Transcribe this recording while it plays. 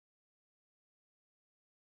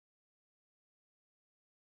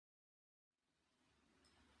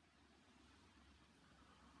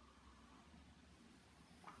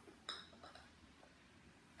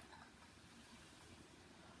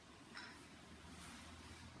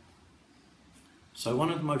So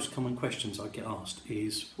one of the most common questions I get asked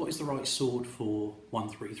is, what is the right sword for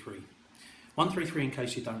 133? 133, in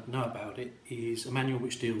case you don't know about it, is a manual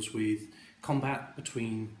which deals with combat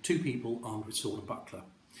between two people armed with sword and buckler.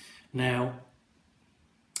 Now,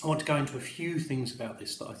 I want to go into a few things about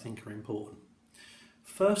this that I think are important.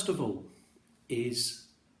 First of all is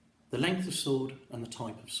the length of sword and the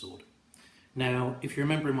type of sword. Now, if you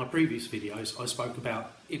remember in my previous videos, I spoke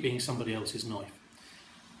about it being somebody else's knife.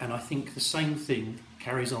 And I think the same thing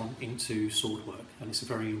carries on into sword work, and it's a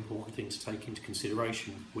very important thing to take into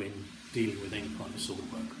consideration when dealing with any kind of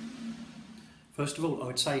sword work. First of all, I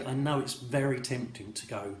would say I know it's very tempting to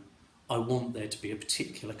go, I want there to be a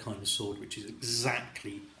particular kind of sword which is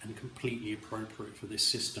exactly and completely appropriate for this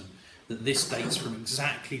system, that this dates from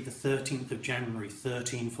exactly the 13th of January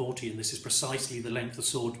 1340 and this is precisely the length of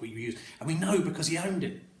sword we use. And we know because he owned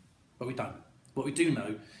it, but we don't. What we do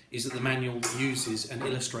know is that the manual uses and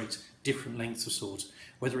illustrates different lengths of swords,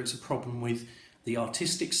 whether it's a problem with the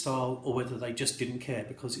artistic style or whether they just didn't care,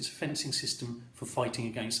 because it's a fencing system for fighting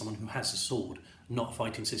against someone who has a sword, not a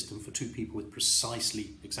fighting system for two people with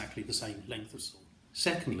precisely exactly the same length of sword.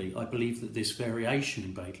 Secondly, I believe that this variation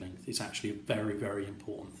in blade length is actually a very, very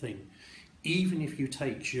important thing. Even if you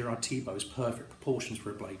take Girard Thibault's perfect proportions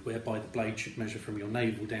for a blade, whereby the blade should measure from your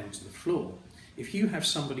navel down to the floor, if you have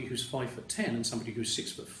somebody who's 5'10" and somebody who's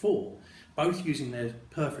 6'4", both using their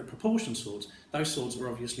perfect proportion swords, those swords are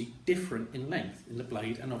obviously different in length in the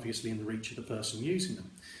blade and obviously in the reach of the person using them.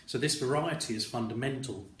 So this variety is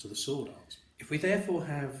fundamental to the sword art. If we therefore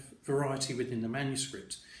have variety within the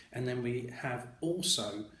manuscript, and then we have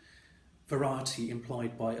also variety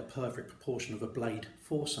implied by a perfect proportion of a blade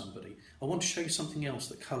for somebody, I want to show you something else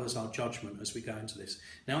that colours our judgment as we go into this.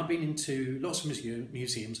 Now, I've been into lots of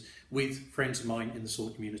museums with friends of mine in the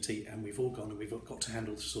sword community, and we've all gone and we've got to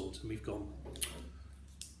handle the swords, and we've gone,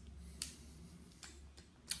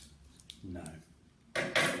 no.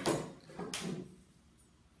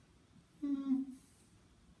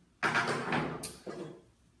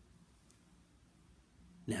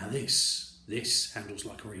 Now this handles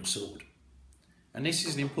like a real sword. And this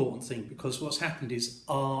is an important thing, because what's happened is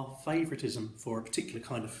our favouritism for a particular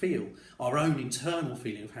kind of feel, our own internal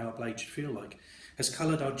feeling of how a blade should feel like, has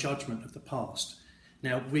coloured our judgment of the past.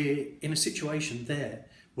 Now, we're in a situation there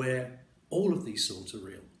where all of these swords are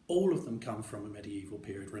real. All of them come from a medieval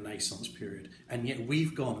period, Renaissance period, and yet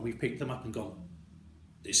we've picked them up and gone,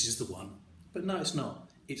 this is the one. But no, it's not.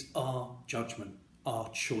 It's our judgment, our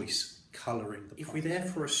choice, colouring the past. If we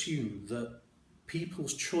therefore assume that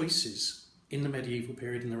people's choices in the medieval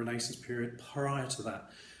period, in the Renaissance period, prior to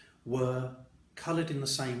that, were coloured in the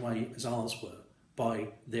same way as ours were, by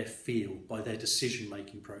their feel, by their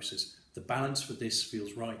decision-making process. The balance for this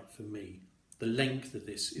feels right for me. The length of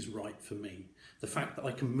this is right for me. The fact that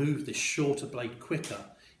I can move this shorter blade quicker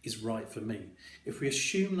is right for me. If we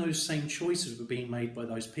assume those same choices were being made by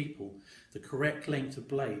those people, the correct length of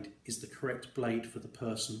blade is the correct blade for the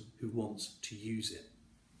person who wants to use it.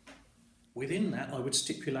 Within that, I would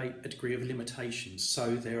stipulate a degree of limitations.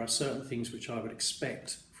 So there are certain things which I would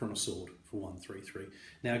expect from a sword for 133.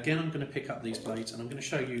 Now again, I'm going to pick up these blades and I'm going to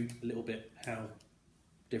show you a little bit how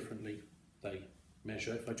differently they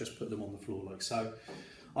measure if I just put them on the floor like so.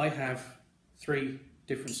 I have 3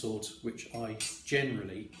 different swords which I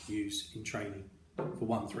generally use in training for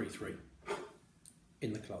 133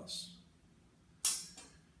 in the class.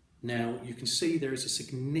 Now you can see there is a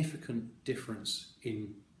significant difference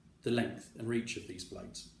in the length and reach of these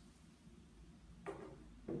blades.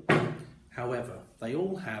 However, they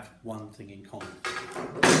all have one thing in common.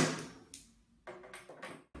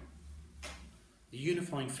 The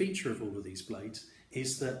unifying feature of all of these blades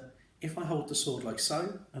is that if I hold the sword like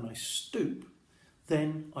so and I stoop,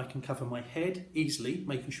 then I can cover my head easily,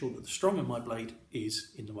 making sure that the strong of my blade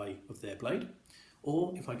is in the way of their blade.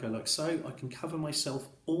 Or if I go like so, I can cover myself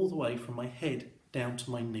all the way from my head down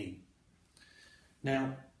to my knee.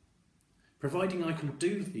 Now, providing I can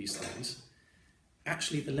do these things,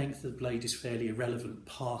 actually the length of the blade is fairly irrelevant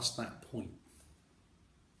past that point.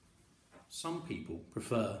 Some people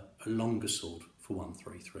prefer a longer sword for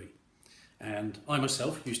 133, and I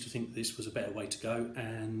myself used to think this was a better way to go,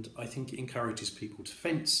 and I think it encourages people to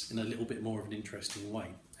fence in a little bit more of an interesting way.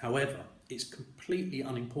 However, it's completely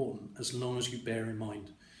unimportant as long as you bear in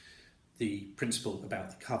mind the principle about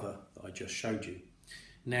the cover that I just showed you.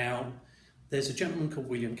 Now, there's a gentleman called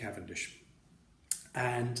William Cavendish,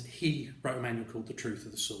 and he wrote a manual called The Truth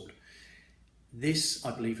of the Sword. This,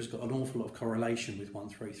 I believe, has got an awful lot of correlation with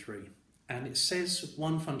 133, and it says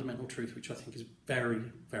one fundamental truth which I think is very,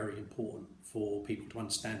 very important for people to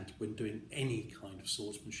understand when doing any kind of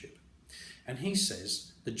swordsmanship. And he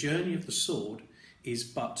says the journey of the sword is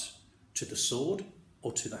but to the sword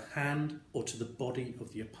or to the hand or to the body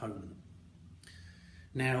of the opponent.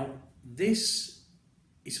 Now, this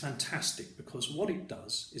is fantastic because what it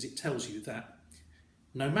does is it tells you that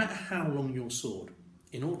no matter how long your sword,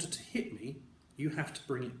 in order to hit me, you have to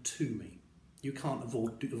bring it to me. You can't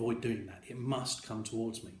avoid doing that. It must come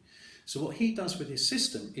towards me. So what he does with his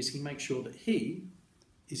system is he makes sure that he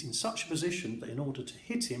is in such a position that in order to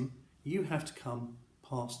hit him, you have to come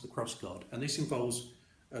past the crossguard. And this involves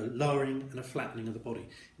a lowering and a flattening of the body.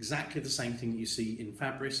 Exactly the same thing that you see in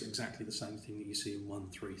Fabris, exactly the same thing that you see in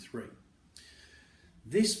 133.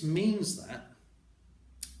 This means that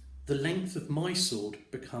the length of my sword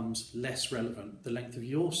becomes less relevant, the length of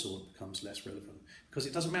your sword becomes less relevant. Because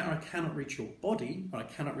it doesn't matter, I cannot reach your body, but I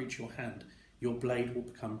cannot reach your hand. Your blade will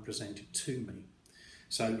become presented to me.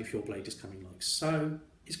 So if your blade is coming like so,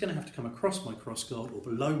 it's going to have to come across my crossguard or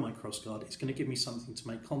below my crossguard. It's going to give me something to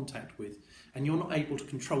make contact with. And you're not able to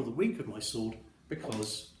control the weak of my sword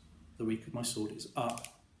because the weak of my sword is up,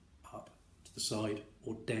 to the side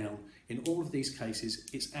or down. In all of these cases,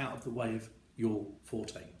 it's out of the way of your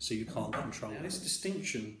forte, so you can't control it. This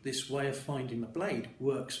distinction, this way of finding the blade,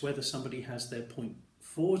 works whether somebody has their point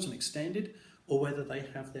forwards and extended or whether they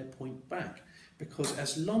have their point back. Because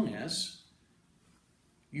as long as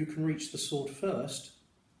you can reach the sword first,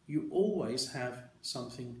 you always have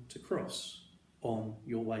something to cross on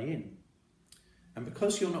your way in. And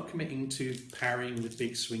because you're not committing to parrying with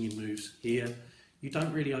big swinging moves here, you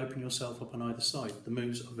don't really open yourself up on either side. The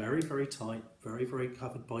moves are very, very tight, very, very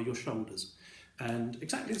covered by your shoulders. And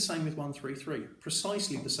exactly the same with 133,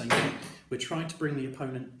 precisely the same thing. We're trying to bring the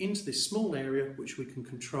opponent into this small area which we can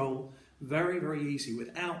control very, very easy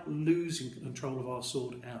without losing control of our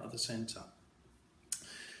sword out of the centre.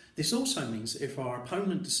 This also means that if our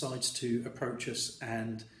opponent decides to approach us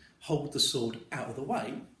and hold the sword out of the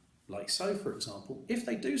way, like so for example, if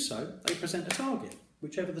they do so, they present a target,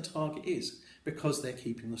 whichever the target is, because they're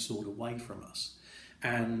keeping the sword away from us.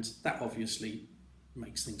 And that obviously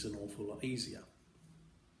makes things an awful lot easier.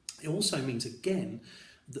 It also means, again,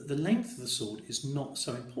 that the length of the sword is not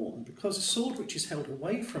so important, because a sword which is held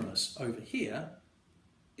away from us over here,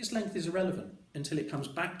 its length is irrelevant until it comes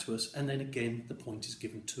back to us, and then again the point is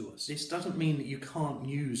given to us. This doesn't mean that you can't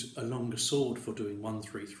use a longer sword for doing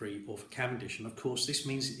 133 or for Cavendish, and of course this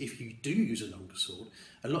means that if you do use a longer sword,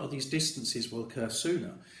 a lot of these distances will occur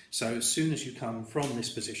sooner. So as soon as you come from this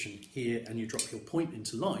position here and you drop your point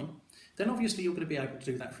into line, then obviously you're going to be able to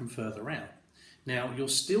do that from further out. Now, you'll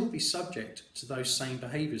still be subject to those same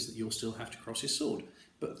behaviours that you'll still have to cross your sword,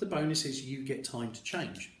 but the bonus is you get time to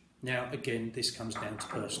change. Now, again, this comes down to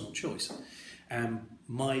personal choice.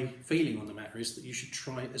 My feeling on the matter is that you should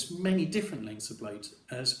try as many different lengths of blades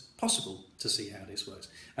as possible to see how this works.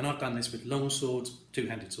 And I've done this with long swords,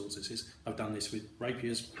 two-handed swords this is. I've done this with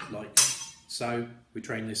rapiers, like so. We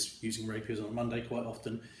train this using rapiers on a Monday quite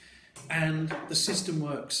often. And the system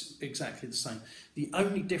works exactly the same. The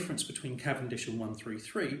only difference between Cavendish and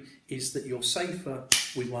 133 is that you're safer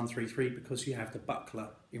with 133 because you have the buckler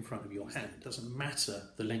in front of your hand. It doesn't matter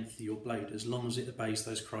the length of your blade as long as it obeys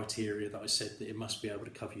those criteria that I said, that it must be able to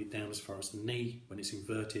cover you down as far as the knee when it's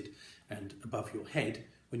inverted and above your head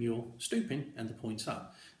when you're stooping and the point's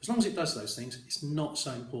up. As long as it does those things, it's not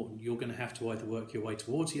so important. You're going to have to either work your way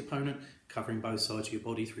towards the opponent, covering both sides of your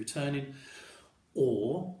body through turning,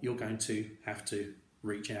 or you're going to have to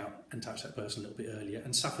reach out and touch that person a little bit earlier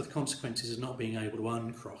and suffer the consequences of not being able to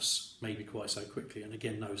uncross maybe quite so quickly. And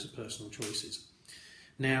again, those are personal choices.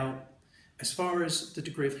 Now, as far as the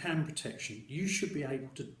degree of hand protection, you should be able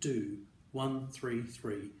to do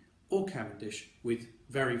 133 or Cavendish with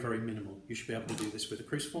very, very minimal. You should be able to do this with a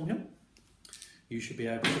cruciform hilt. You should be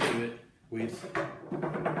able to do it with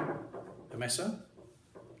a meso.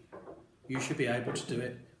 You should be able to do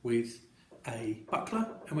it with a buckler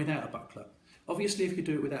and without a buckler. Obviously, if you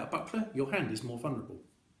do it without a buckler, your hand is more vulnerable.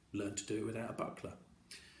 Learn to do it without a buckler.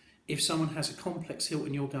 If someone has a complex hilt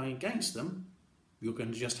and you're going against them, you're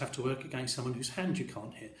going to just have to work against someone whose hand you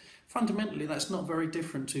can't hit. Fundamentally, that's not very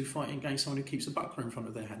different to fighting against someone who keeps a buckler in front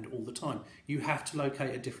of their hand all the time. You have to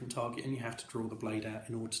locate a different target and you have to draw the blade out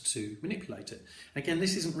in order to manipulate it. Again,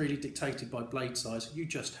 this isn't really dictated by blade size. You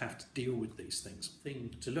just have to deal with these things. The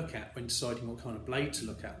thing to look at when deciding what kind of blade to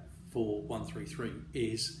look at for 133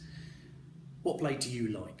 is, what blade do you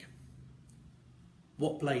like?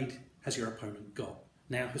 What blade has your opponent got?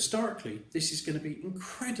 Now, historically, this is going to be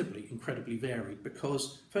incredibly, incredibly varied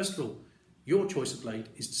because, first of all, your choice of blade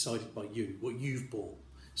is decided by you, what you've bought.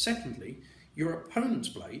 Secondly, your opponent's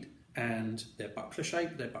blade and their buckler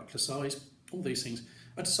shape, their buckler size, all these things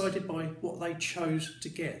are decided by what they chose to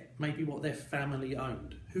get, maybe what their family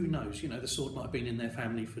owned. Who knows? You know, the sword might have been in their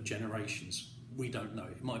family for generations. We don't know.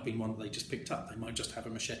 It might have been one that they just picked up. They might just have a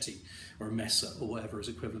machete or a messer or whatever is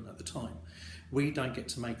equivalent at the time. We don't get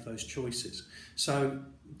to make those choices. So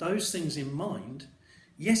those things in mind,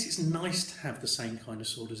 yes, it's nice to have the same kind of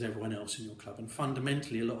sword as everyone else in your club, and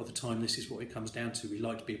fundamentally a lot of the time this is what it comes down to. We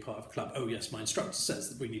like to be a part of a club. Oh yes, my instructor says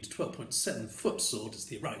that we need a 12.7 foot sword is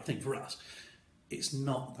the right thing for us. It's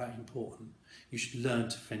not that important. You should learn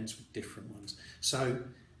to fence with different ones. So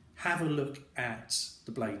have a look at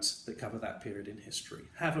the blades that cover that period in history.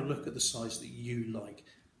 Have a look at the size that you like.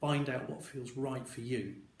 Find out what feels right for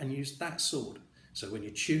you and use that sword. So when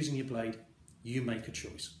you're choosing your blade, you make a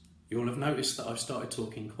choice. You'll have noticed that I've started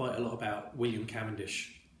talking quite a lot about William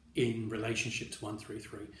Cavendish in relationship to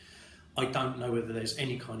 133. I don't know whether there's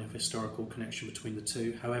any kind of historical connection between the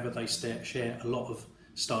two. However, they share a lot of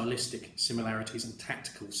stylistic similarities and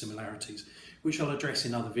tactical similarities, which I'll address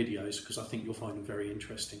in other videos because I think you'll find them very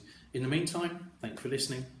interesting. In the meantime, thank you for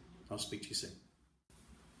listening. I'll speak to you soon.